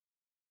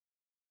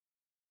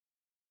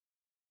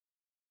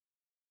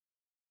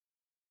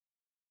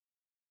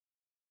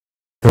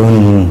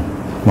Tun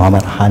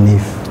Muhammad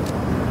Hanif,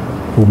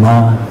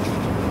 Umar,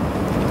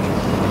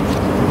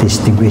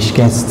 distinguished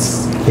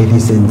guests,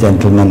 ladies and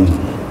gentlemen,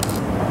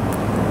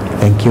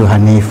 thank you,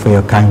 Hanif, for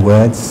your kind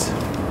words.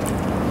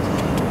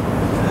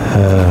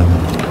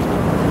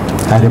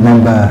 I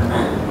remember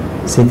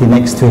sitting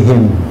next to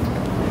him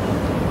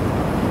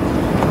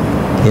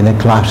in a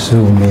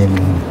classroom in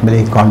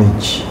Malay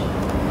College.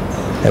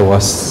 That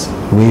was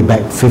way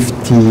back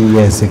 50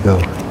 years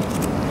ago.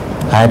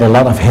 I had a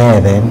lot of hair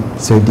then,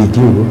 so did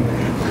you.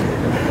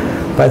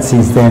 But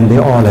since then, they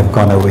all have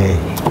gone away.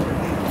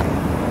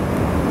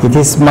 It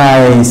is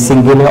my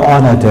singular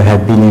honor to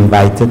have been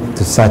invited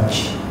to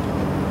such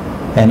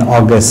an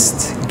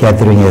august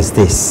gathering as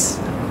this.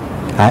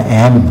 I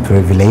am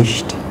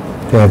privileged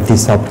to have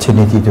this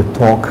opportunity to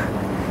talk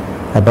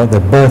about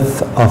the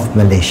birth of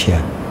Malaysia.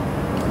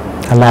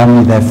 Allow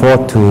me,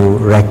 therefore, to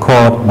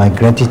record my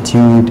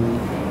gratitude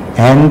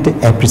and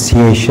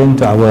appreciation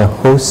to our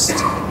host,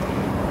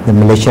 the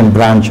Malaysian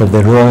branch of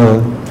the Royal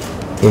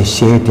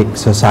Asiatic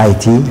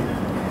Society,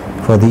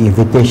 for the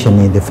invitation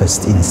in the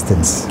first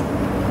instance.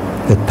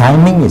 The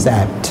timing is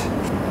apt,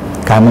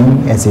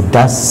 coming as it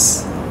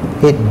does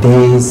 8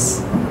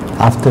 days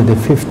after the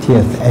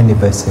 50th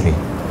anniversary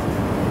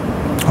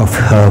of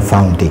her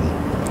founding.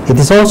 It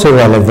is also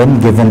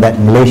relevant given that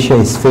Malaysia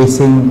is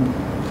facing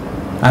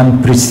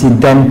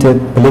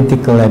unprecedented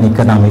political and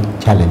economic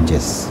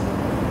challenges.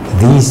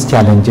 These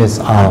challenges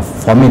are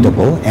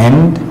formidable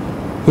and,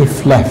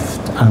 if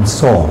left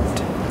unsolved,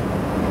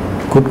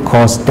 could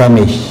cause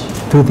damage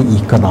to the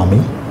economy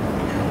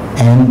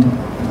and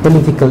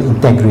political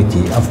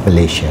integrity of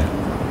Malaysia.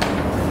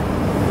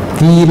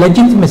 The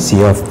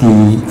legitimacy of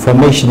the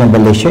formation of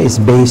Malaysia is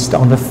based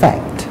on the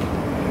fact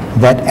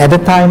that at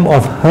the time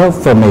of her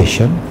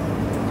formation,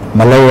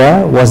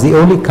 Malaya was the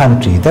only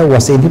country that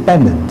was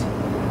independent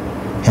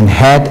and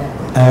had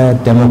a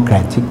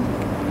democratic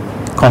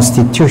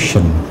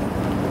constitution,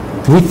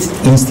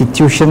 with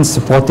institutions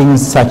supporting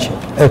such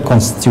a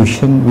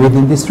constitution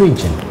within this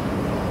region.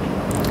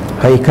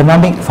 Her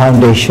economic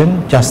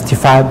foundation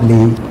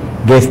justifiably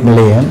gave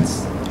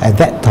Malayans at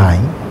that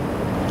time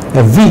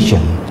a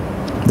vision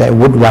that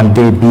would one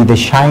day be the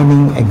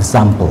shining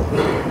example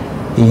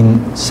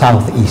in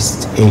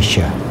Southeast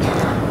Asia.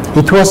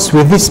 It was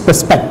with this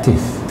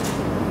perspective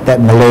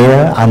that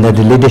Malaya, under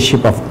the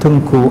leadership of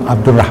Tengku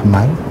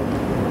Rahman,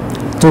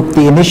 took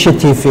the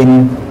initiative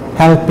in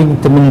helping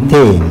to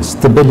maintain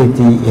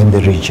stability in the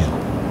region.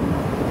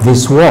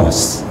 This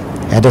was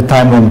at a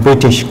time when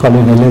British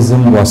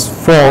colonialism was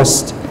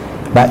forced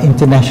by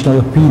international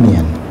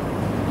opinion,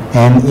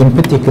 and in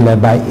particular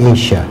by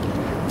Asia,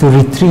 to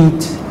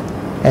retreat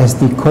as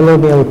the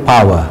colonial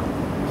power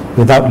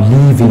without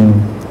leaving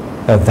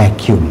a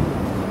vacuum.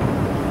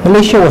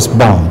 Malaysia was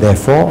born,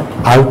 therefore,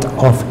 out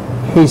of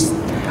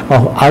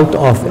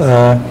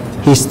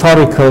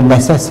historical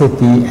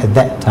necessity at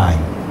that time.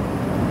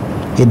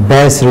 It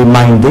bears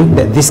reminding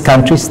that this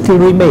country still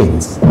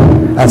remains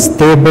a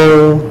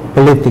stable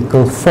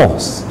political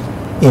force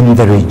in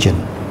the region.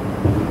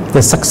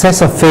 The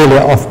success or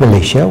failure of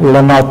Malaysia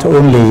will not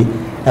only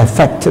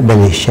affect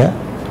Malaysia,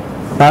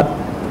 but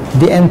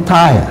the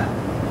entire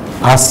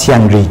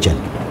ASEAN region.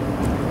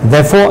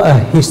 Therefore, a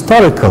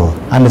historical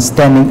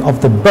understanding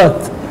of the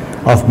birth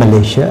of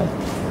Malaysia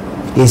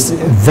is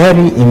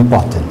very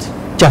important.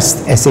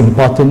 Just as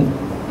important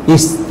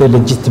is the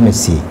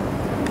legitimacy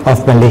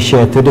of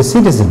Malaysia to the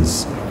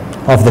citizens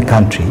of the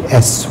country,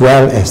 as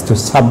well as to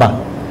Sabah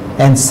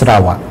and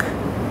Sarawak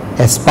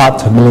as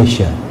part of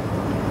Malaysia,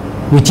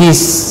 which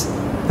is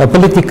a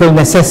political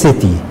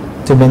necessity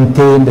to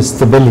maintain the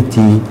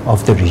stability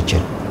of the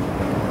region.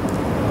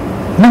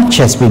 Much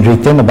has been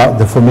written about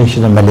the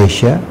formation of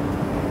Malaysia,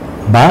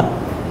 but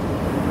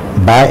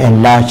by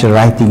and large the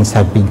writings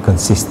have been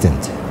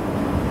consistent.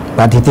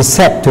 But it is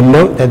sad to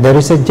note that there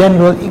is a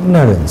general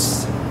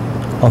ignorance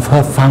of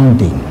her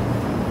founding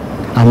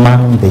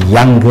among the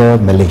younger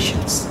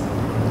Malaysians.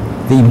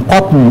 The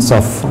importance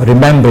of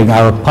remembering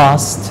our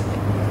past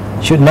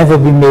should never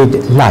be made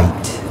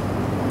light,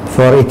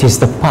 for it is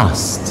the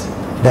past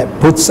that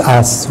puts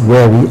us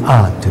where we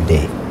are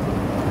today.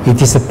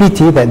 It is a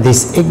pity that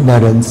this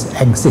ignorance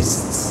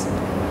exists,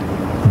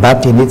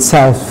 but in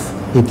itself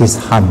it is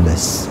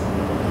harmless.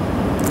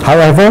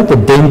 However, the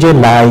danger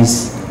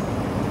lies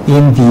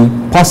in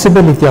the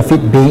possibility of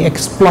it being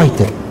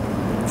exploited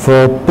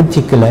for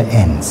particular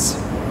ends.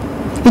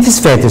 It is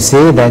fair to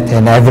say that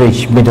an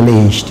average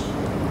middle-aged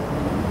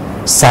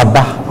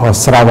Sabah or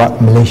Sarawak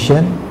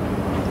Malaysian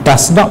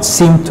does not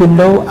seem to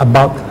know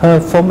about her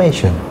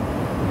formation,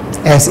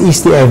 as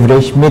is the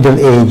average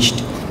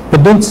middle-aged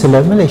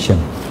Peninsular Malaysian.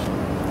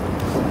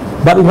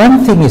 But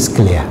one thing is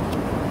clear: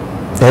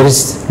 there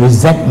is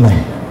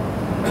resentment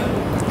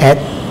at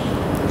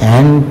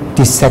and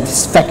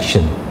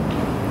dissatisfaction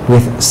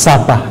with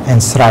Sabah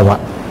and Sarawak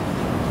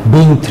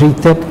being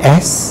treated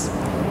as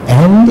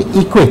and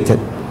equated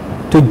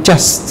to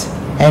just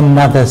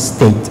another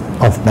state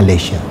of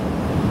Malaysia.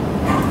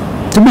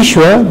 To be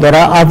sure, there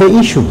are other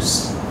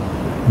issues,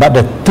 but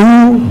the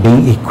two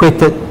being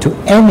equated to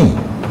any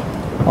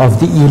of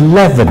the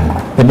 11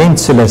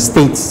 peninsular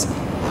states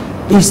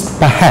is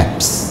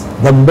perhaps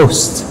the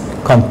most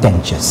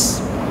contentious.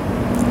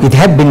 It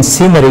had been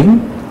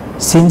simmering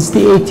since the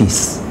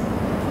 80s,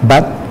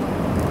 but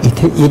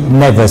it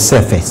never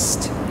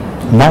surfaced,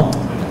 not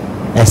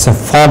as a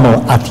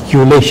formal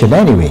articulation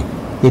anyway.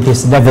 It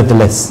is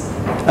nevertheless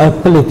a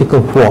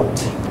political thought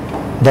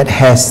that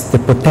has the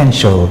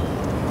potential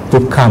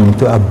to come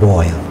to a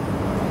boil.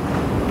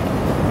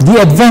 The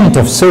advent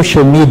of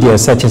social media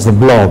such as the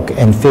blog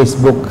and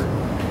Facebook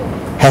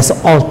has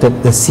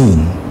altered the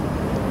scene,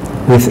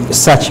 with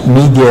such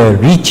media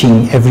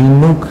reaching every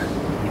nook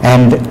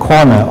and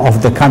corner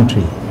of the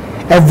country.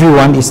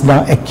 Everyone is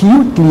now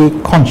acutely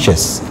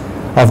conscious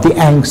of the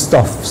angst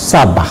of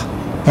Sabah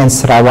and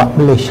Sarawak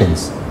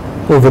Malaysians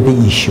over the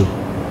issue.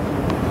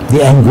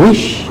 The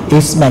anguish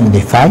is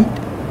magnified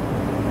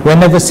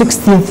whenever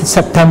 16th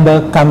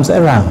September comes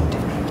around.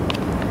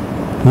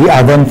 We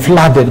are then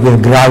flooded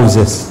with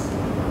grouses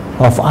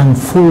of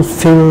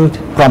unfulfilled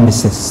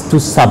promises to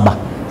Sabah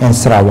and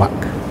Sarawak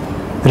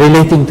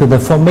relating to the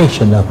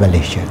formation of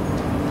Malaysia.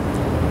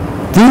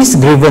 These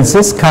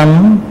grievances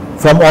come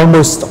from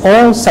almost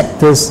all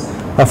sectors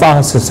of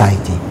our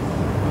society,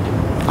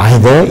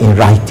 either in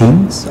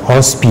writings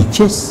or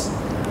speeches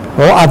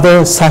or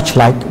other such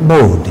like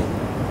mode.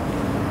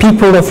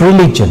 People of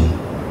religion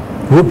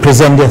who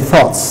present their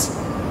thoughts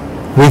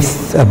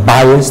with a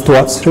bias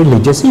towards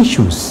religious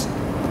issues,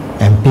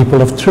 and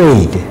people of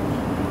trade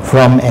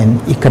from an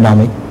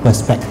economic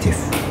perspective.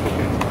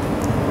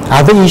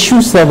 Other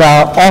issues that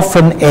are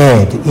often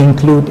aired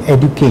include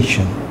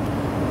education,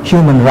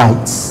 human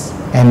rights,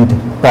 and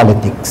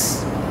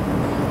politics.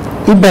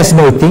 It bears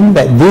noting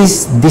that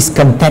this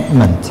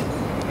discontentment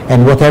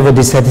and whatever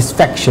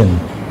dissatisfaction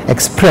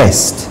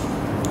expressed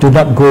do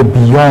not go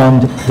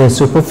beyond the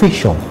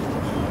superficial.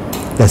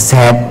 The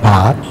sad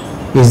part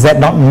is that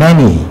not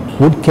many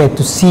would care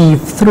to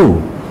sieve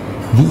through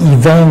the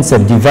events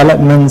and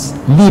developments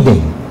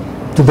leading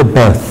to the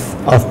birth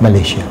of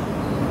Malaysia.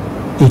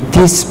 It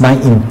is my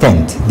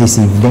intent this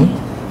evening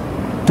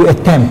to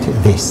attempt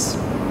this.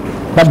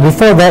 But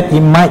before that, it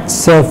might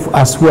serve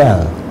us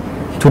well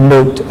to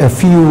note a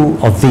few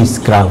of these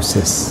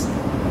grouses.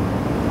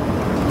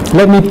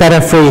 Let me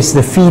paraphrase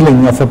the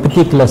feeling of a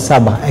particular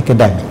Sabah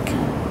academic.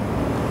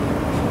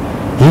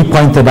 He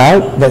pointed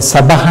out that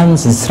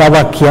Sabahans and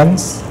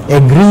Sarawakians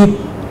agreed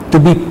to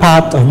be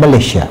part of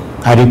Malaysia.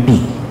 I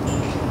repeat,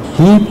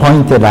 he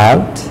pointed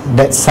out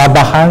that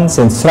Sabahans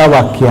and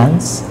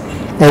Sarawakians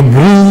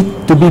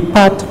agreed to be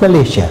part of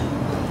Malaysia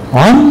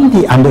on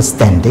the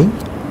understanding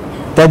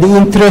that the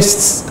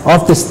interests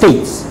of the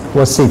states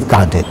were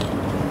safeguarded.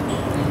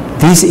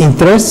 These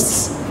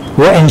interests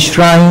were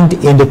enshrined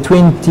in the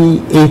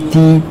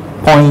 2080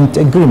 point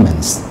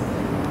agreements,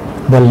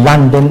 the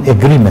London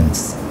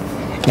agreements,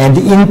 and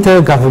the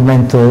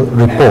intergovernmental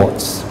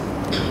reports.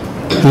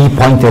 He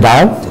pointed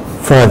out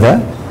further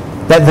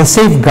that the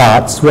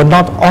safeguards were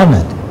not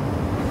honoured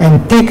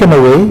and taken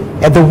away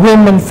at the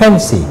whim and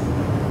fancy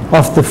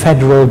of the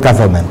federal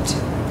government,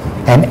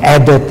 and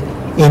added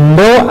in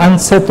no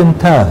uncertain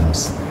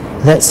terms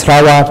that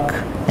Sarawak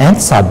and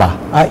Sabah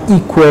are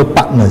equal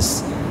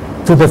partners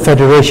to the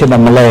Federation of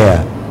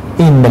Malaya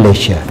in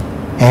Malaysia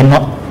and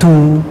not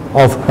two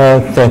of her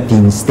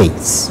 13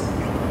 states.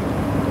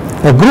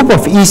 A group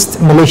of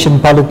East Malaysian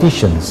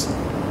politicians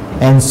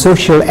and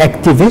social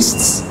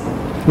activists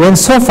went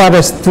so far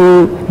as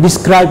to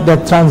describe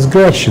their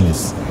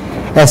transgressions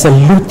as a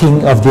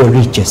looting of their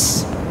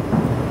riches.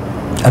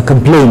 A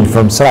complaint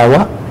from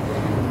Sarawak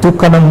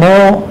took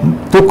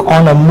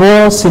on a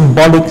more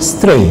symbolic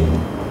strain.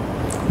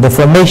 The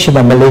formation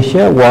of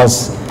Malaysia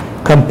was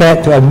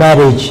compared to a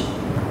marriage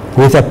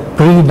with a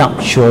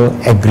prenuptial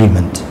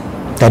agreement,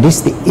 that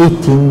is the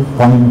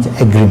 18-point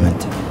agreement.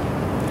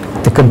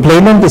 The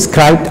complainant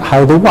described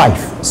how the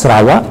wife,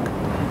 Sarawak,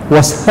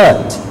 was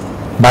hurt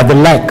by the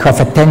lack of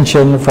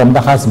attention from the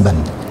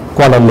husband,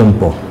 Kuala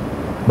Lumpur,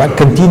 but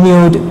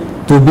continued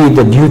to be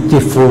the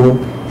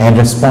dutiful and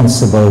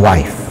responsible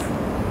wife.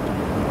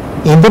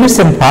 In the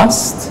recent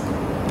past,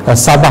 a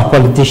Sabah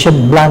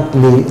politician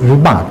bluntly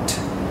remarked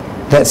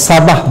that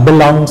Sabah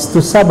belongs to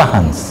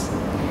Sabahans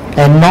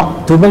and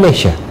not to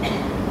Malaysia,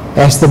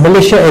 as the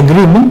Malaysia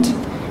agreement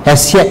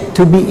has yet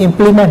to be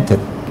implemented.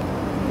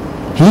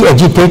 He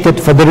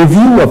agitated for the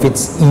review of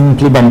its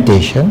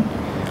implementation,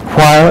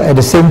 while at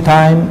the same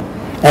time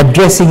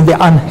addressing the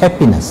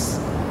unhappiness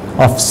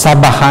of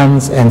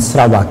Sabahans and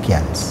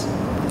Sarawakians.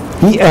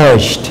 He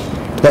urged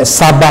that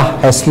Sabah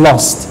has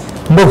lost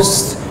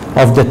most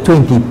of the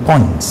 20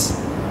 points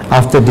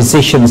after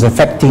decisions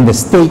affecting the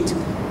state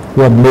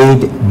were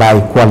made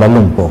by Kuala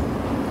Lumpur.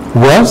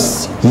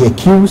 Worse, he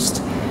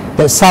accused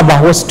that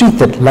Sabah was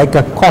treated like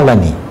a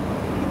colony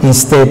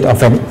instead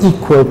of an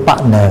equal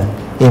partner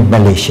in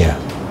Malaysia.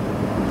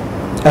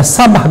 A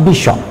Sabah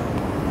bishop,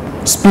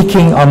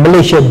 speaking on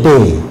Malaysia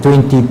Day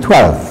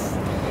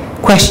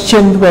 2012,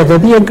 questioned whether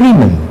the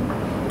agreement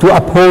to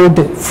uphold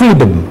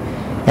freedom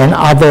and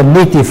other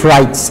native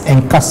rights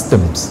and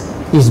customs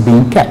is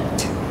being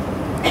kept.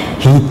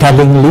 He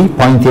tellingly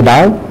pointed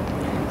out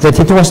that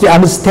it was the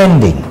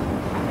understanding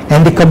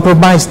and the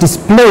compromise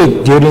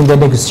displayed during the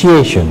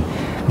negotiation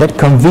that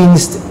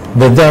convinced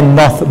the then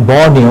North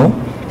Borneo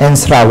and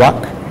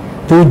Sarawak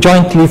to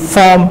jointly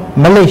form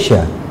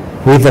Malaysia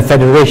with the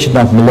Federation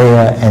of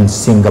Malaya and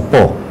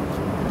Singapore.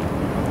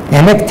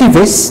 An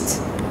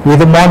activist with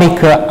the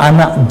moniker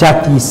Anak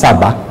Jati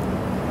Sabah,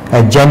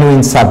 a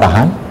genuine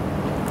Sabahan,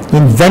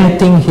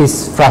 inventing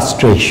his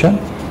frustration,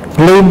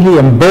 plainly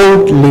and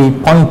boldly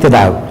pointed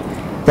out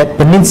that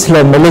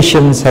Peninsular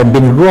Malaysians had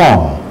been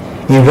wrong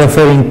in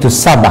referring to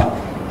Sabah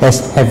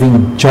as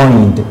having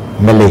joined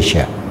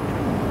Malaysia.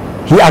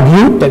 He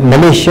argued that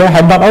Malaysia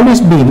had not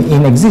always been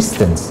in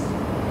existence,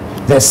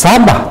 that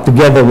Sabah,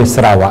 together with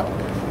Sarawak,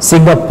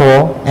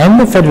 Singapore and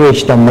the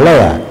Federation of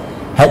Malaya,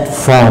 had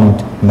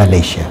formed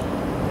Malaysia.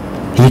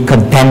 He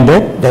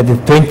contended that the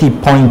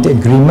 20-point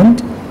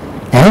agreement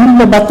and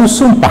the Batu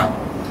Sumpah,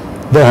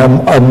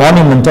 a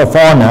monument of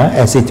honor,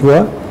 as it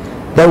were,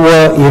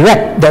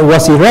 that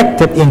was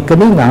erected in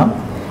Keningau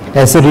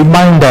as a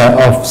reminder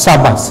of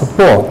Sabah's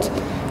support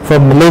for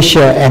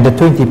Malaysia and the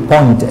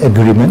 20-point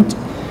agreement,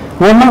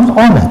 were not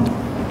honored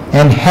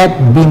and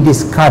had been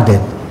discarded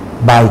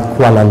by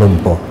Kuala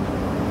Lumpur.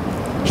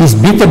 His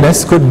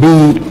bitterness could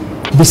be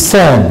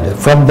discerned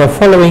from the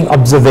following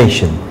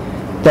observation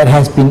that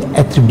has been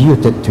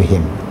attributed to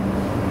him.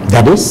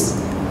 That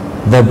is,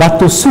 the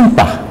Batu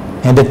Sumpah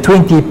and the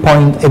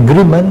 20-point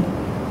agreement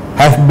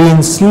have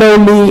been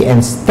slowly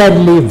and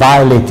steadily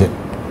violated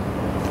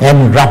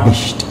and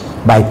rubbished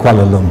by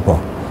Kuala Lumpur.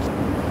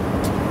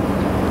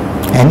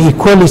 An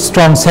equally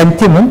strong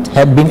sentiment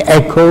had been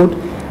echoed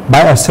by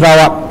a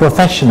Sarawak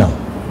professional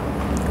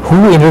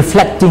who, in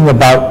reflecting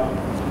about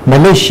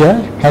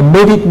Malaysia, had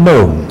made it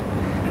known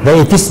that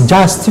it is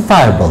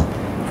justifiable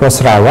for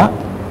Sarawak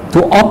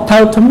to opt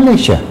out of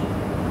Malaysia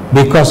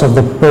because of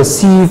the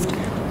perceived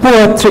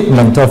poor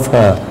treatment of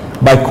her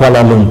by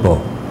Kuala Lumpur,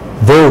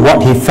 though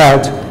what he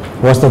felt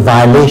was the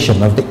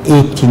violation of the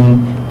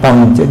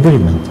 18-point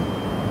agreement.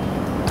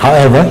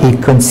 However, he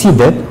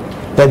considered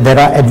that there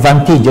are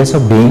advantages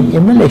of being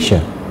in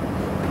Malaysia.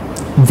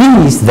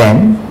 These,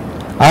 then,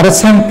 are a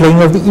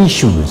sampling of the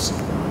issues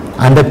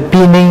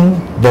underpinning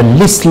the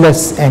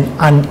listless and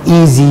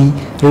uneasy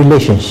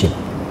relationship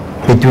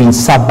between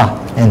Sabah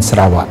and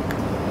Sarawak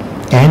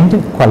and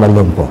Kuala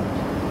Lumpur.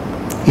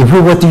 If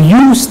we were to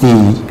use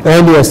the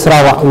earlier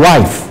Sarawak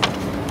wife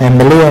and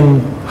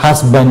Malayan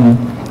husband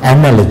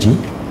analogy,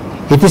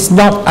 it is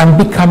not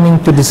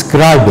unbecoming to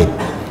describe it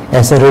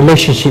as a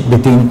relationship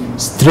between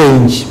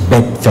strange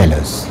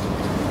bedfellows.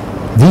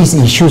 These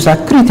issues are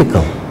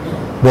critical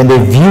when they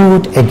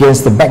viewed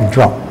against the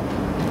backdrop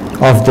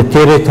of the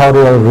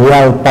territorial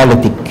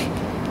realpolitik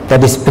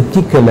that is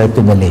particular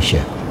to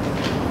Malaysia.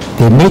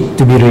 They need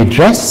to be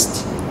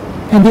redressed,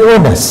 and the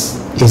onus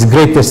is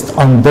greatest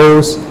on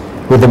those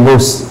with the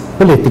most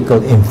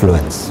political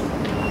influence.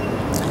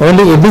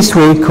 Only in this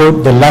way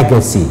could the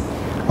legacy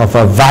of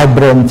a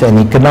vibrant and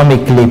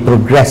economically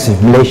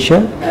progressive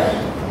Malaysia,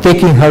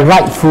 taking her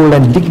rightful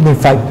and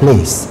dignified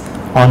place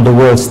on the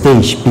world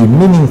stage, be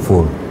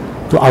meaningful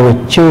to our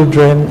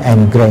children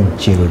and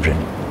grandchildren.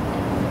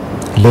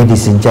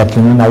 Ladies and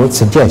gentlemen, I would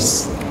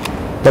suggest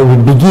that we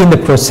begin the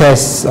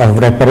process of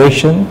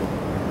reparation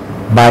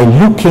by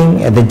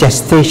looking at the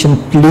gestation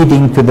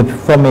leading to the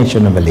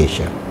formation of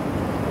Malaysia.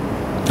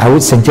 I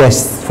would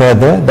suggest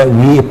further that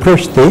we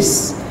approach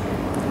this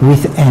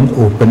with an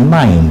open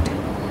mind,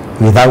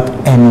 without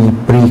any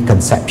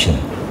preconception.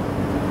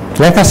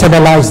 Let us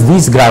analyze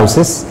these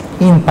grouses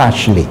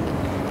impartially.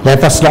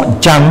 Let us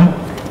not jump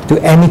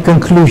to any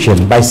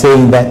conclusion by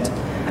saying that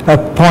a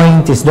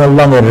point is no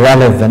longer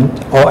relevant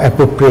or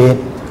appropriate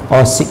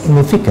or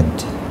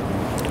significant.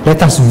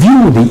 Let us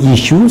view the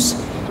issues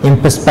in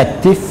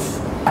perspective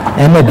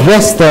and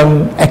address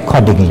them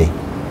accordingly.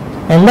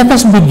 And let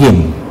us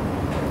begin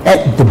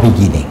at the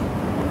beginning.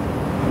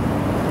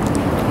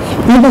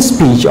 In a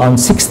speech on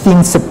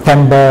 16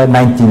 September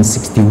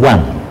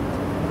 1961,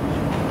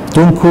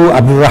 Tengku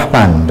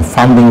Rahman, the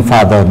founding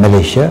father of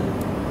Malaysia,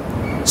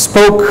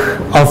 spoke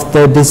of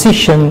the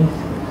decision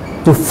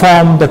to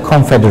form the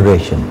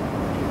Confederation.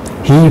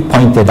 He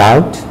pointed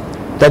out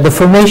that the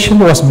formation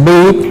was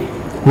made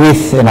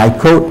with, and I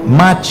quote,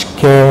 much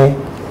care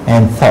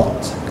and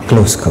thought,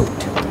 close quote.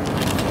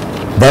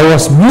 There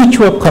was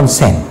mutual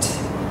consent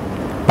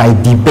by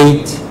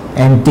debate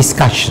and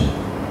discussion,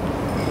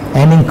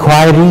 and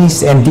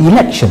inquiries and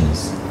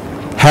elections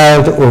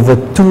held over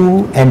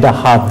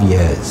 2.5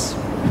 years.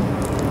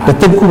 The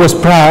Tengku was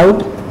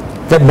proud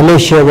that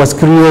Malaysia was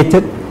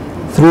created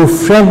through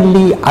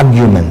friendly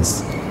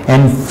arguments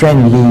and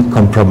friendly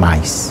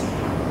compromise.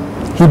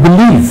 He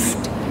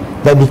believed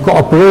that the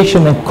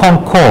cooperation and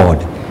concord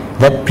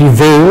that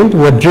prevailed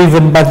were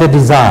driven by the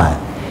desire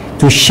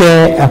to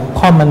share a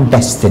common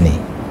destiny.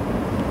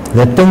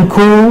 The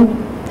Tengku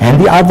and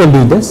the other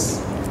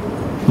leaders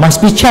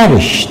must be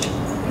cherished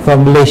for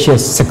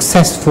Malaysia's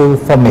successful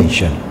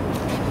formation.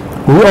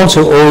 We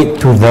also owe it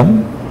to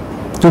them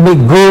to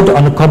make good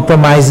on the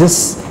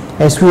compromises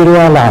as we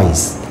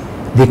realize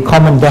the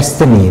common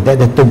destiny that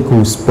the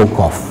Tengku spoke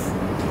of.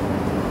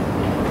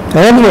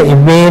 Earlier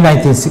in May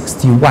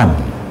 1961,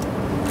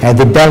 at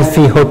the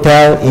Delphi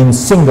Hotel in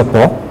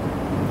Singapore,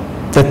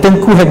 the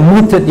Tengku had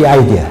mooted the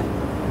idea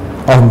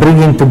of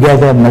bringing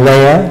together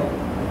Malaya,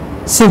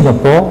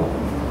 Singapore,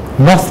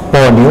 North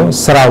Borneo,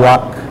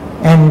 Sarawak,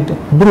 and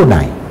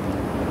Brunei.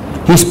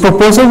 His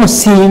proposal was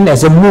seen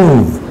as a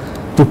move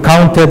to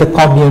counter the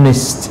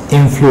communist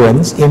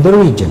influence in the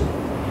region,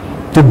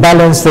 to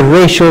balance the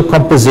racial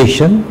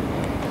composition,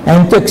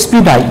 and to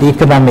expedite the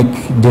economic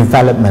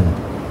development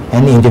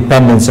and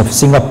independence of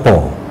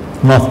Singapore,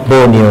 North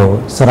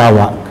Borneo,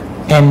 Sarawak,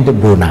 and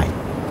Brunei.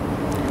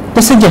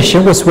 The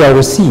suggestion was well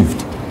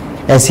received,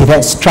 as it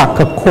had struck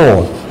a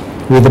chord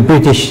with the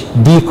British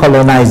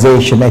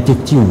decolonization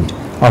attitude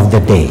of the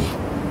day.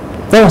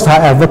 There was,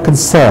 however,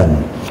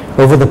 concern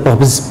over the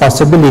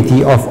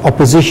possibility of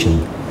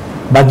opposition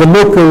by the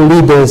local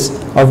leaders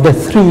of the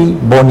three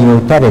Borneo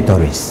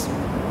territories.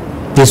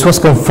 This was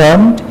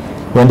confirmed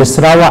when the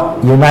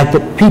Sarawak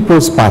United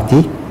People's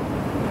Party,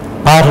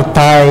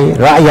 Partai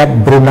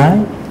Rakyat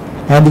Brunei,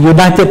 and the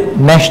United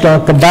National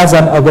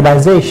Kadazan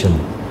Organization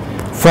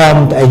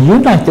formed a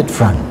united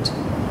front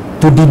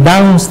to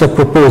denounce the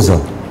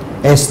proposal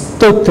as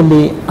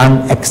totally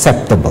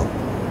unacceptable.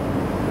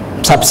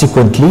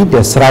 Subsequently,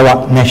 the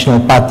Sarawak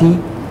National Party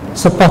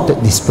supported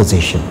this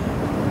position.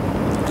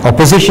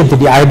 Opposition to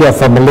the idea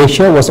of a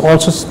Malaysia was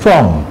also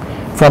strong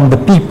from the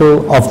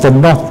people of the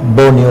North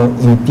Borneo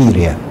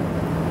interior.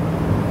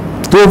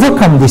 To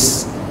overcome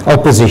this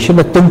opposition,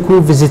 the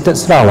Tengku visited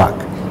Sarawak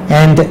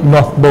and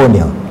North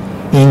Borneo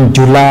in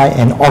July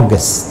and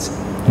August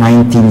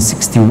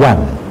 1961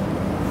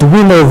 to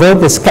win over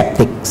the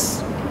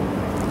skeptics.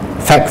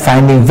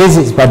 Fact-finding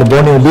visits by the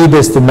Borneo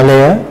leaders to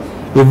Malaya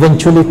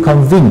eventually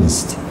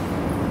convinced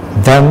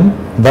them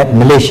that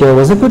Malaysia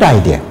was a good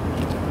idea.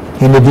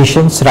 In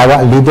addition,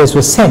 Sarawak leaders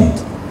were sent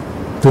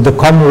to the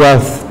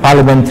Commonwealth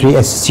Parliamentary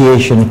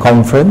Association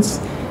Conference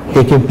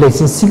taking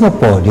place in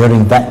Singapore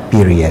during that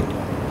period.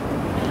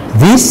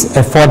 This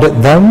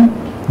afforded them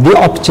the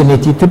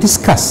opportunity to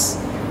discuss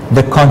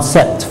the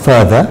concept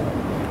further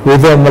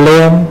with their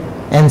Malayan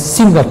and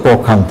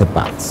Singapore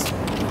counterparts.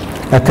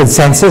 A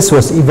consensus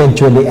was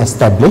eventually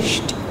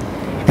established,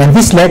 and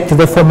this led to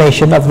the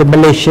formation of the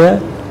Malaysia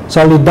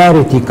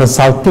Solidarity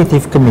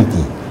Consultative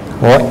Committee,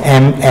 or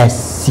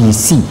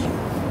MSCC.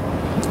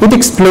 It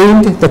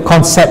explained the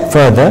concept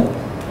further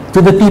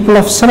to the people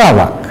of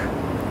Sarawak,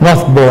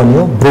 North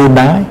Borneo,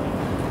 Brunei,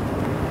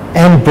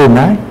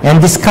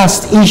 and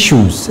discussed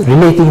issues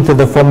relating to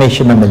the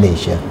formation of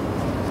Malaysia.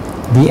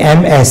 The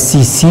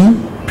MSCC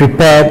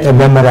prepared a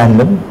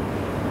memorandum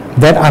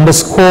that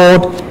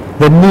underscored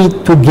the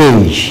need to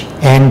gauge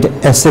and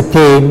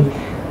ascertain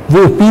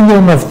the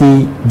opinion of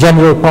the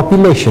general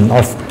population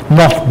of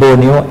North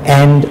Borneo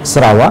and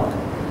Sarawak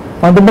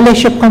on the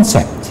Malaysia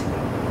concept.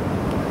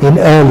 In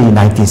early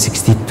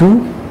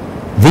 1962,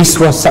 this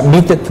was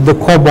submitted to the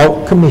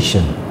Cobalt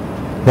Commission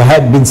that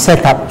had been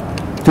set up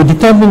to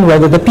determine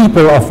whether the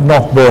people of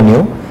North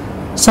Borneo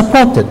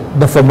supported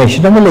the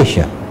formation of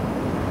Malaysia.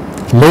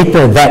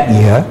 Later that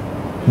year,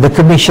 the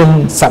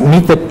Commission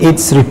submitted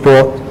its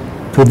report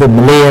to the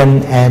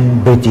Malayan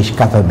and British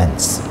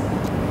governments.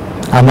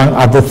 Among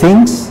other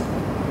things,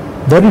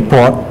 the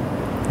report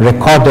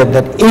recorded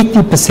that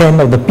 80%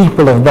 of the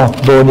people of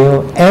North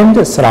Borneo and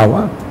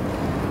Sarawak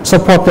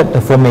supported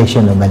the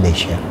formation of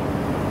Malaysia.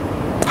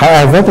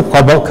 However, the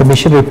Cobalt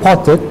Commission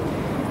reported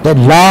that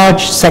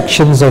large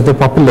sections of the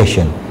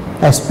population,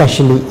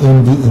 especially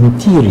in the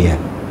interior,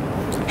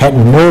 had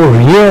no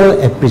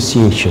real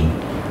appreciation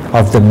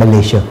of the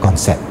Malaysia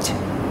concept.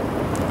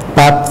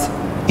 But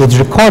it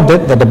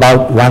recorded that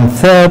about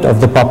 1/3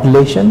 of the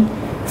population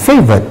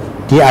favored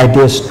the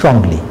idea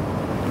strongly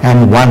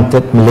and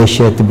wanted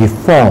Malaysia to be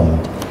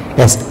formed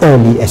as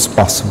early as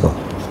possible.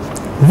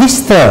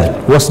 This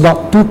third was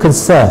not too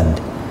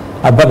concerned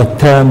about the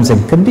terms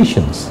and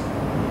conditions.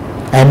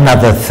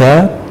 Another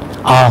third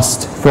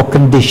asked for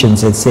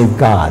conditions and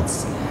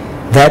safeguards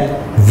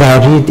that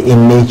varied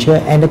in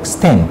nature and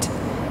extent,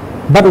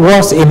 but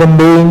was in the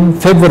main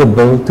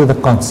favorable to the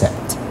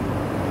concept.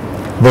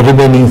 The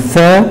remaining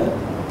third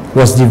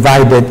was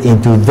divided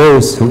into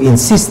those who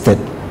insisted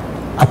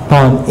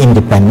upon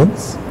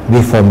independence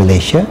before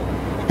Malaysia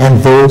and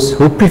those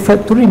who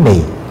preferred to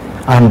remain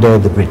under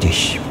the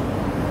British.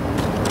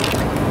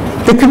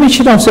 The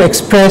Commission also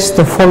expressed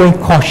the following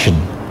caution,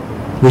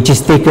 which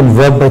is taken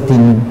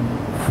verbatim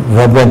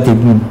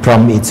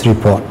from its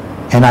report,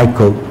 and I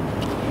quote,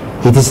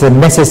 "It is a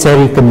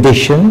necessary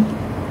condition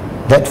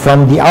that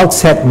from the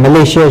outset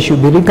Malaysia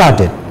should be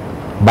regarded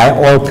by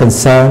all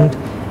concerned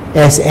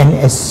as an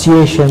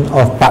association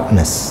of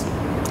partners,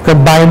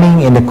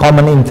 combining in the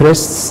common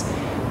interests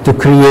to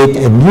create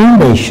a new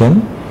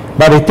nation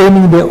by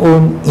retaining their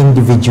own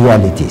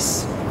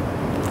individualities.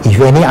 If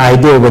any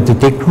idea were to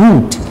take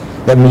root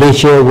that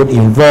Malaysia would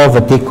involve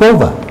a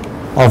takeover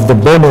of the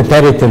Borneo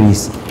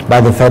territories by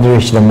the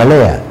Federation of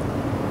Malaya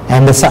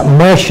and the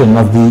submersion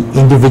of the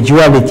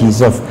individualities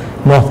of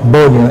North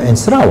Borneo and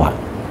Sarawak,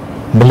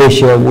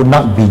 Malaysia would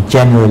not be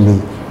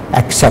generally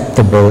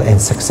acceptable and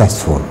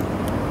successful.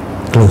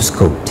 Close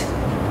quote.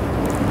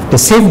 The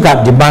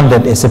safeguard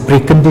demanded as a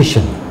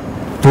precondition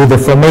to the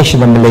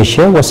formation of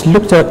Malaysia was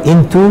looked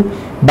into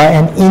by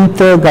an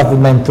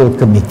intergovernmental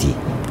committee,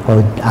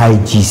 or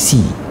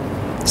IGC,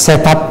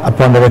 set up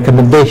upon the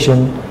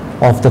recommendation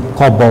of the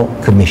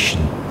Cobalt Commission.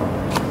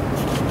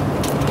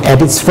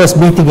 At its first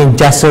meeting in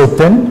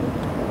Jasultan,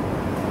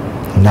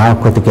 now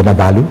Kota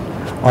Kinabalu,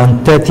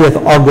 on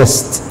 30th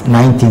August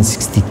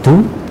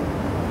 1962,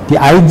 the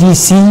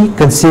IGC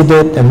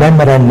considered a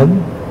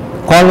memorandum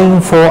calling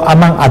for,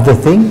 among other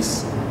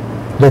things,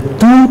 the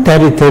two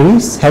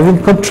territories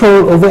having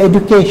control over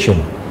education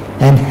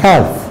and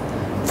health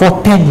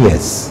for 10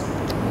 years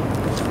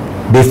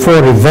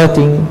before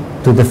reverting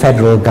to the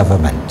federal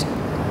government.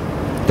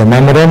 The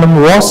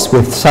memorandum was,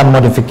 with some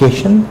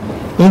modification,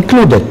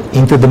 included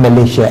into the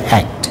Malaysia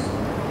Act,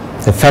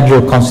 the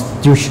federal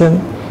constitution,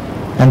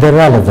 and the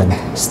relevant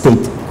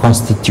state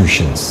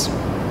constitutions.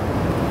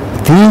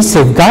 These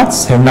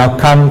safeguards have now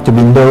come to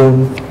be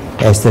known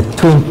as the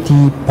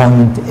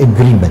 20-point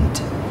agreement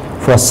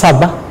for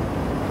Sabah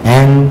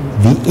and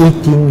the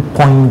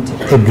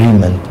 18-point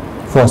agreement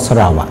for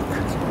Sarawak.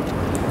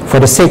 For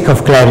the sake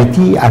of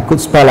clarity, I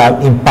could spell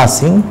out in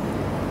passing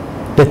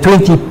the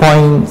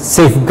 20-point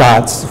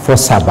safeguards for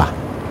Sabah.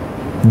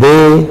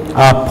 They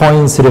are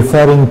points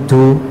referring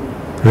to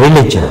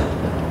religion,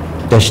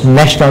 the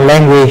national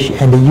language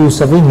and the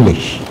use of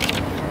English,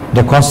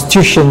 the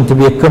Constitution to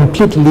be a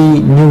completely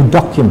new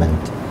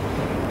document,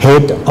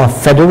 head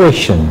of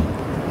federation,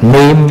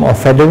 name of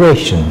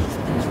federation,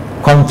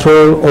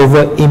 control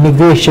over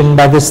immigration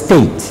by the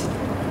state,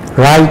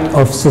 right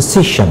of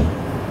secession,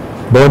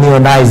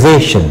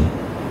 Borneoization,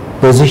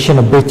 position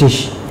of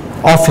British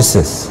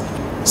officers,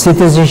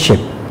 citizenship,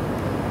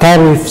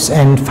 tariffs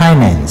and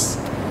finance,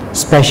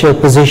 special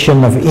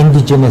position of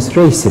indigenous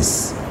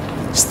races,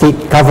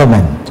 state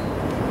government,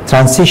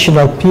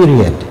 transitional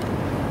period,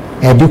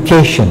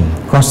 education,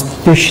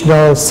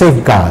 constitutional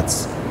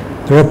safeguards,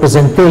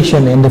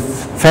 representation in the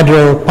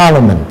federal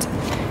parliament,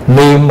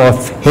 name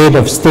of head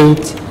of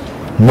state,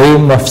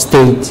 name of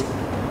state,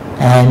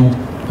 and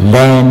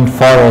land,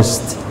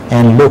 forest,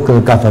 and local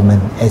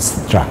government,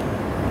 etc.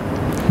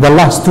 The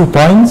last 2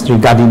 points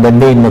regarding the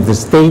name of the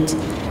state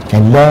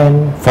and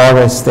land,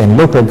 forest, and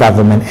local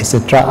government,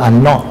 etc. are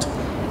not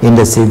in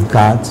the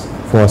safeguards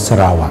for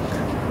Sarawak.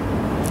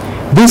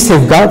 These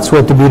safeguards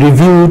were to be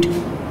reviewed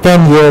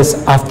 10 years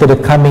after the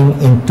coming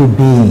into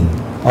being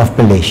of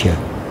Malaysia,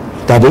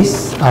 that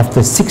is,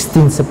 after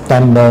 16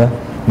 September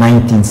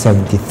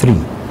 1973.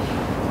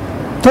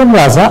 Tun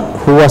Razak,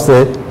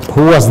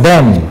 who was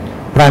then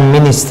Prime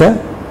Minister,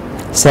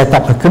 set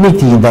up a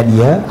committee that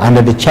year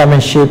under the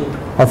chairmanship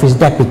of his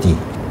deputy,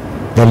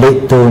 the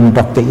late Tun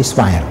Dr.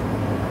 Ismail,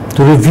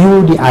 to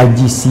review the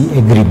IGC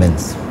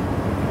agreements.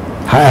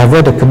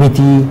 However, the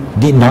committee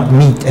did not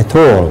meet at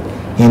all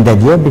in that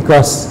year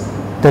because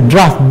the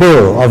draft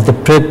bill of the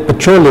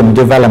Petroleum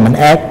Development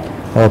Act,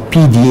 or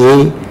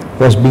PDA,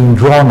 was being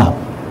drawn up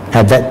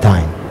at that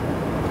time.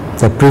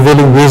 The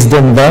prevailing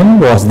wisdom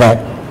then was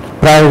that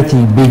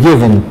priority be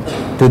given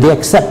to the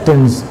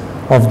acceptance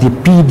of the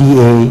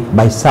PDA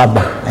by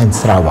Sabah and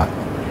Sarawak.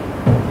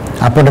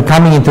 Upon the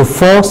coming into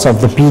force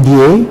of the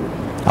PDA,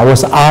 I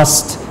was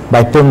asked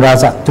by Tun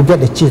Razak to get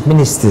the chief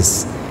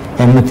ministers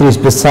and Menteri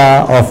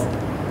Besar of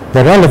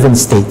the relevant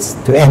states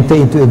to enter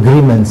into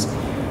agreements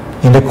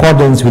in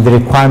accordance with the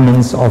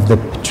requirements of the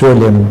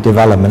Petroleum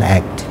Development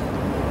Act.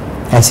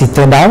 As it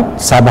turned out,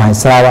 Sabah and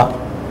Sarawak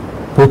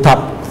put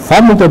up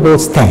formidable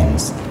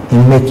stands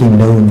in making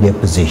known their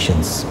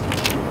positions.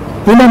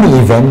 In any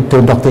event,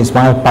 Dr.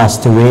 Ismail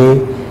passed away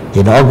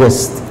in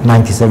August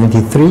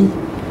 1973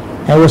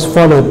 and was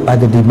followed by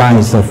the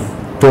demise of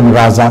Tun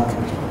Razak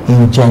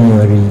in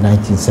January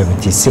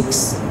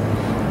 1976,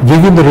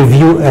 giving the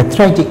review a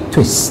tragic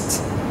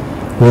twist,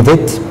 with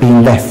it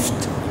being left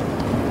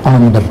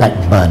on the back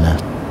burner.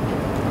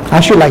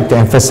 I should like to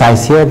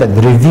emphasize here that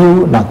the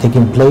review not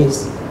taking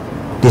place,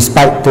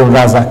 despite Tun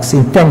Razak's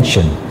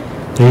intention,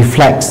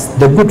 reflects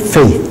the good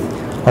faith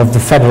of the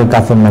federal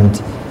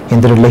government in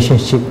the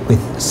relationship with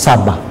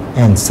Sabah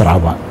and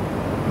Sarawak.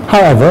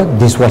 However,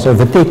 this was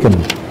overtaken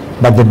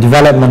by the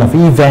development of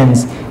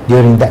events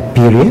during that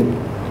period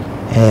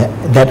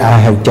that I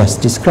have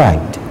just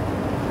described.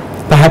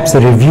 Perhaps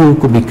the review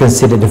could be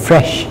considered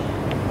afresh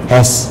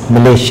as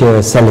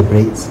Malaysia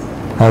celebrates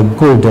her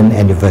golden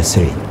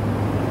anniversary.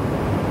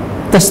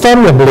 The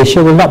story of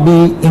Malaysia will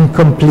be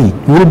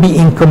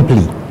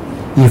incomplete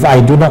if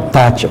I do not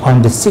touch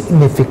on the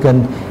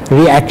significant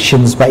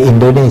reactions by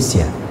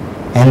Indonesia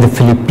and the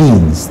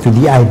Philippines to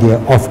the idea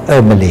of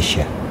a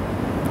Malaysia.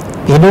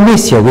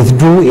 Indonesia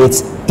withdrew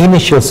its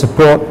initial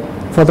support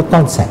for the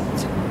concept.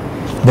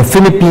 The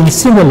Philippines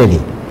similarly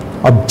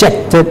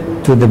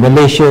objected to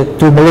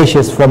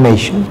Malaysia's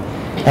formation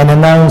and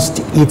announced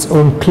its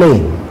own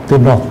claim to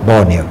North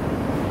Borneo.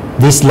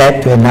 This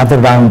led to another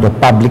round of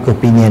public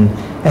opinion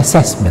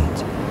assessment,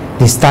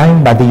 this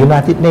time by the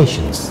United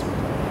Nations.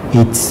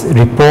 Its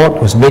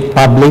report was made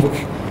public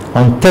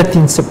on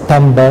 13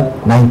 September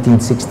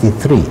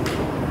 1963.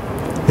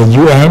 The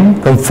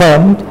UN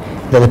confirmed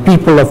that the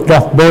people of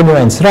North Borneo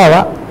and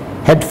Sarawak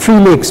had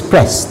freely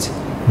expressed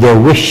their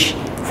wish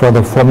for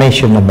the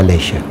formation of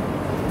Malaysia.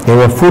 They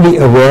were fully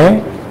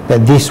aware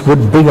that this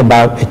would bring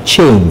about a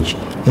change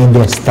in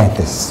their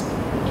status.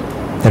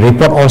 The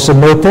report also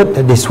noted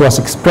that this was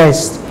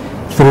expressed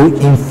through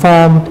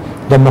informed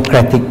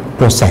democratic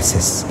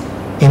processes,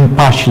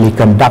 impartially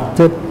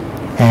conducted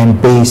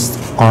and based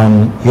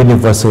on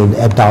universal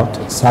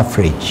adult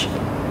suffrage.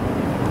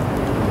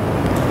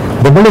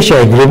 The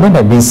Malaysia Agreement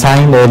had been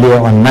signed earlier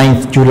on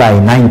 9th July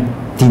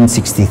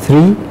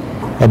 1963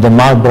 at the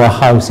Marlborough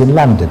House in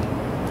London,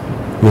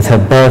 with her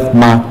birth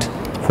marked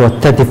for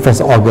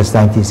 31st August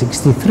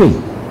 1963.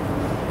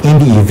 In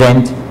the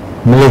event,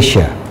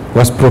 Malaysia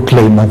was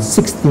proclaimed on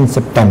 16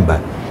 September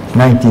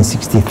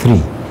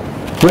 1963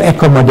 to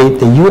accommodate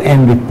the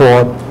UN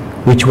report,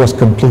 which was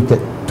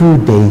completed 2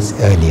 days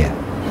earlier.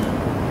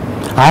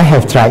 I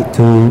have tried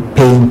to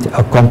paint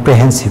a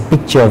comprehensive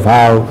picture of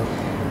how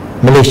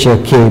Malaysia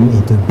came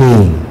into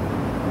being.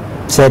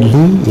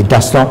 Sadly, it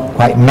does not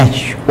quite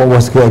match what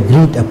was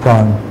agreed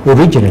upon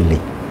originally.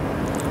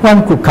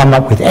 One could come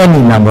up with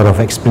any number of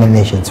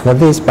explanations for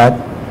this, but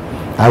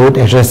I would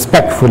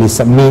respectfully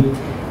submit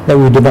that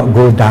we do not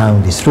go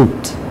down this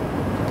route.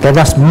 Let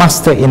us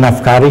muster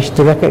enough courage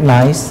to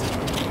recognize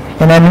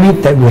and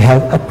admit that we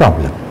have a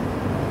problem.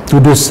 To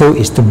do so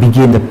is to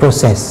begin the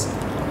process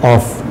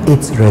of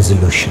its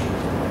resolution.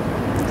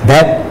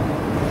 That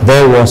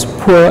there was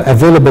poor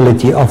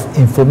availability of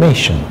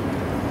information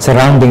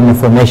surrounding the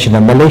formation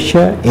of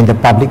Malaysia in the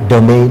public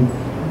domain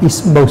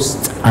is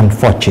most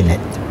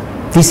unfortunate.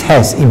 This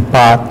has in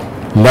part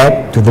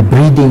led to the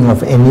breeding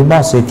of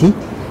animosity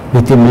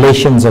between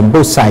Malaysians on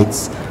both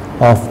sides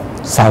of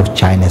South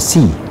China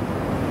Sea.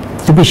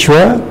 To be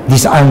sure,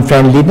 this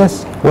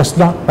unfriendliness was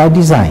not by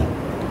design,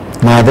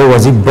 neither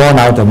was it born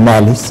out of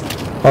malice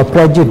or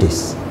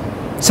prejudice.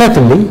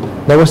 Certainly,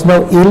 there was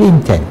no ill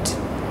intent.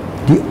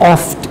 The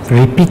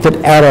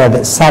oft-repeated error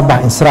that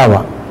Sabah and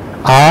Sarawak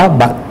are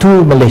but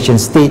two Malaysian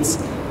states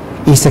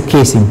is a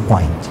case in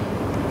point.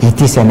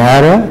 It is an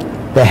error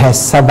that has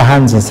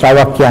Sabahans and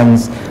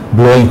Sarawakians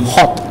blowing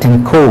hot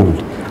and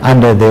cold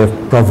under their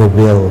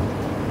proverbial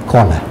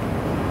collar.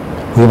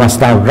 We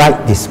must now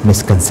right this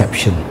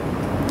misconception.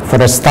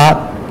 For a start,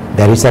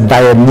 there is a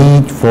dire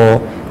need for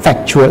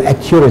factual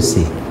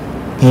accuracy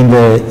in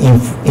the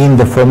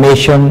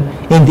information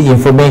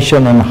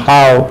on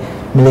how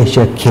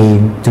Malaysia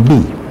came to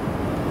be.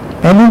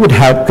 And it would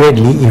help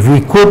greatly if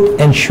we could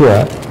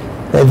ensure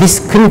that this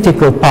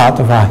critical part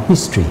of our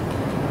history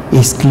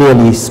is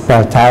clearly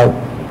spelled out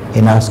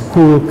in our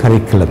school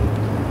curriculum.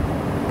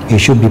 It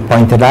should be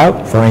pointed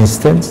out, for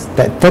instance,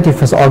 that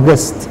 31st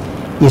August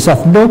is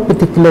of no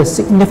particular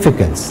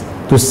significance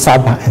to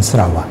Sabah and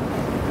Sarawak,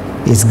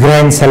 its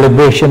grand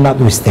celebration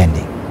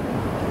notwithstanding.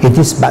 It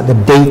is but the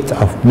date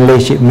of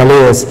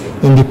Malaya's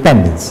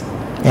independence,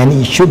 and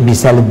it should be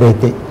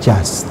celebrated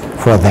just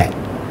for that.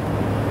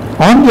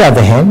 On the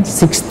other hand,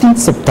 16th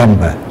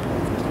September,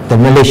 the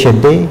Malaysia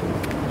Day,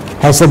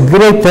 has a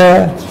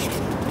greater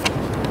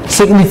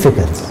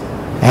significance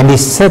and is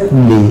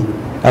certainly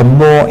a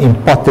more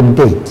important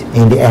date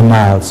in the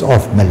annals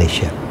of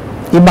Malaysia.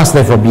 It must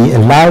therefore be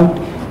allowed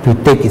to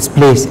take its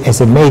place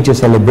as a major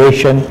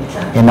celebration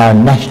in our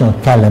national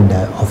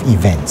calendar of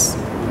events.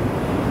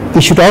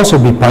 It should also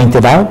be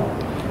pointed out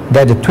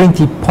that the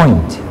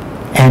 20-point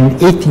and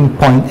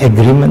 18-point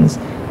agreements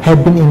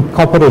have been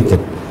incorporated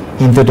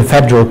into the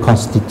Federal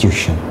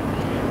Constitution.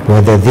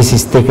 Whether this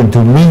is taken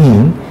to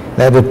mean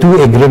that the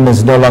two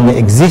agreements no longer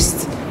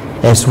exist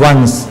as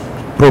once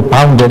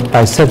propounded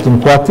by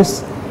certain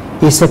quarters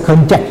is a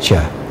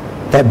conjecture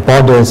that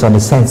borders on the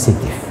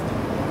sensitive,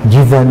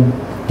 given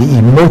the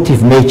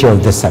emotive nature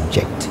of the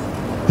subject.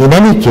 In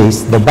any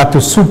case, the Batu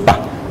Sumpah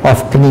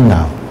of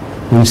Keningau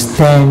will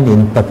stand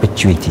in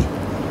perpetuity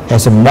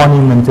as a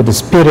monument to the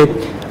spirit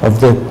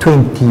of the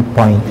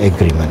 20-point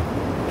agreement.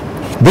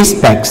 This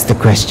begs the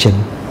question,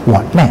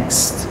 what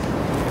next?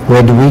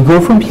 Where do we go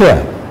from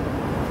here?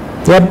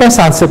 They are best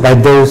answered by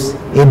those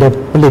in the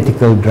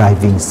political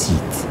driving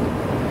seat.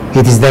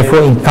 It is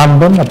therefore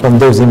incumbent upon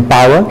those in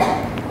power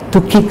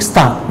to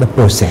kickstart the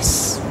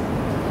process.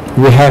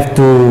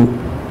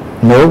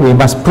 We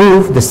must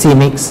prove the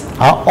cynics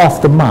are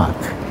off the mark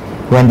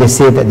when they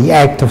say that the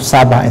act of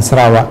Sabah and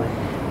Sarawak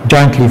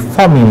jointly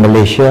forming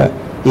Malaysia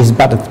is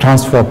but a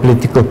transfer of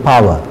political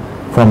power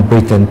from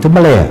Britain to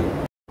Malaya.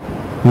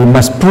 We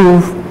must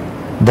prove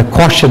the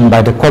caution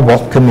by the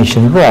Cobalt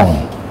Commission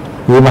wrong.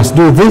 We must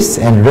do this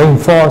and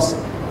reinforce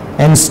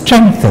and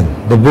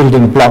strengthen the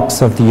building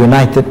blocks of the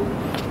united,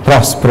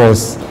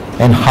 prosperous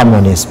and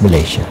harmonious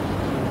Malaysia.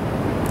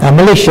 A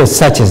Malaysia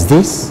such as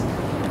this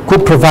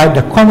could provide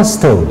the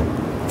cornerstone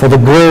for the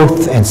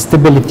growth and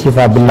stability of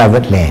our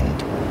beloved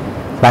land.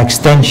 By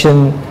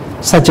extension,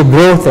 such a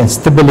growth and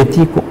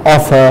stability could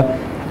offer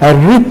a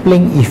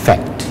rippling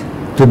effect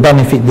to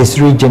benefit this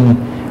region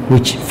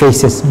which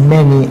faces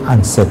many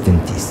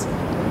uncertainties.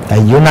 A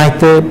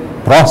united,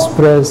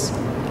 prosperous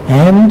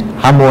and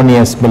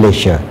harmonious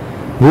Malaysia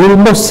will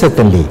most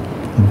certainly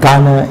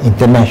garner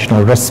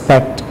international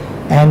respect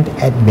and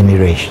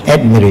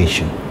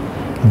admiration.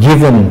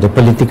 Given the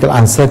political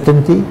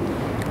uncertainty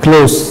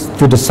close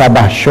to the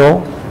Sabah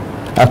shore,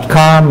 a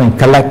calm and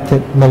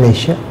collected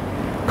Malaysia,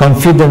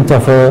 confident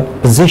of her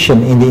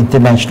position in the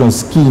international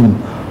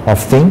scheme of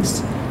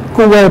things,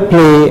 could well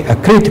play a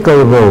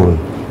critical role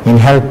in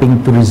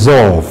helping to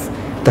resolve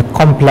the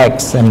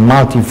complex and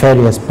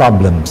multifarious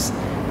problems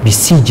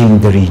besieging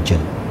the region.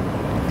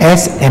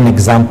 As an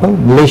example,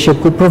 Malaysia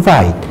could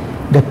provide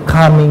the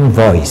calming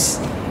voice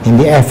in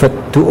the effort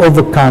to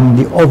overcome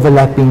the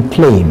overlapping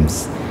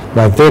claims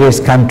by various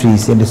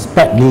countries in the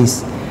spread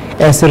list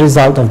as a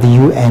result of the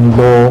UN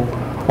Law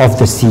of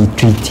the Sea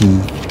Treaty,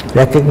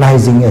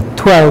 recognizing a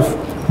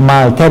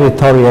 12-mile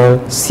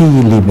territorial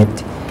sea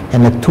limit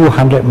and a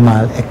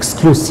 200-mile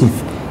exclusive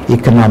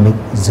economic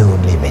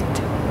zone limit.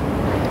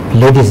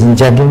 Ladies and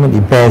gentlemen,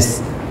 it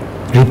bears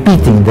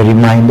repeating the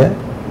reminder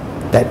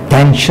that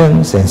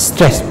tensions and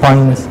stress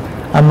points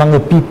among the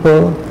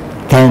people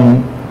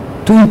tend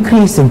to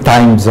increase in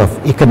times of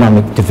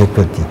economic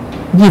difficulty,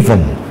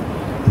 given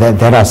that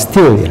there are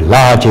still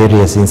large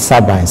areas in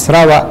Sabah and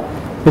Sarawak,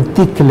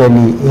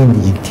 particularly in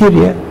the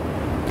interior,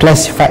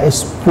 classified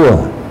as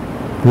poor,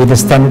 with a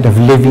standard of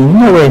living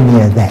nowhere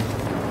near that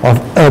of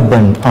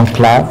urban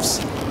enclaves.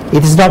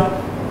 It is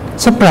not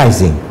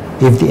surprising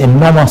if the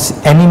enormous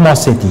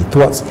animosity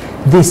towards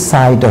this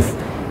side of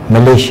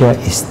Malaysia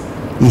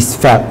is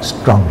felt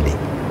strongly.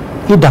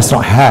 It does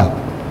not help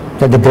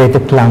that the Greater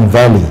Klang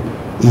Valley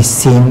is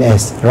seen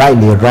as,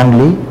 rightly or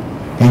wrongly,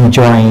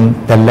 enjoying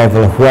the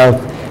level of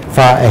wealth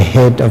far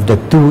ahead of the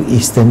two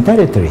eastern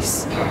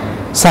territories.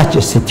 Such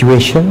a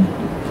situation,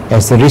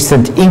 as the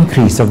recent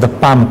increase of the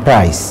palm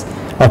price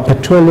of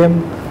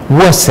petroleum,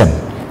 worsen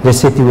the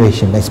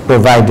situation as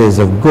providers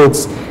of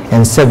goods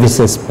and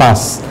services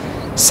pass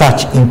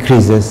such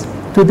increases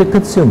to the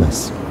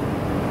consumers.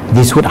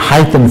 This would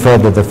heighten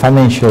further the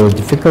financial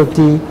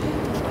difficulty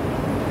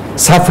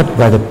suffered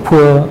by the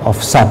poor of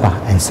Sabah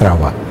and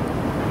Sarawak.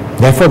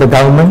 Therefore, the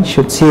government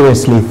should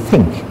seriously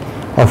think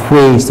of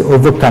ways to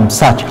overcome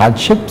such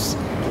hardships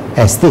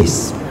as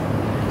this.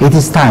 It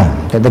is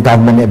time that the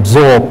government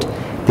absorbed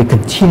the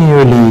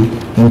continually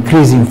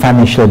increasing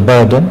financial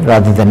burden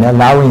rather than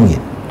allowing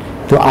it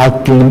to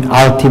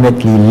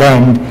ultimately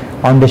land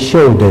on the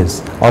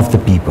shoulders of the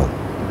people.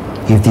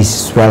 If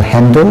this is well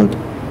handled,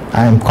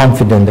 I am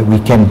confident that we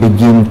can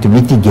begin to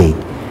mitigate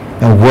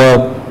and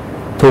work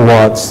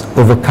towards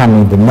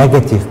overcoming the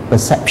negative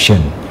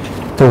perception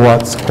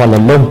towards Kuala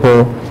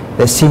Lumpur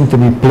that seem to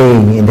be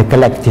playing in the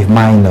collective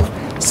mind of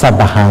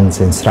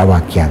Sabahans and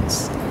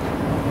Sarawakians.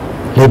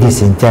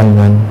 Ladies and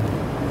gentlemen,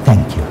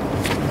 thank you.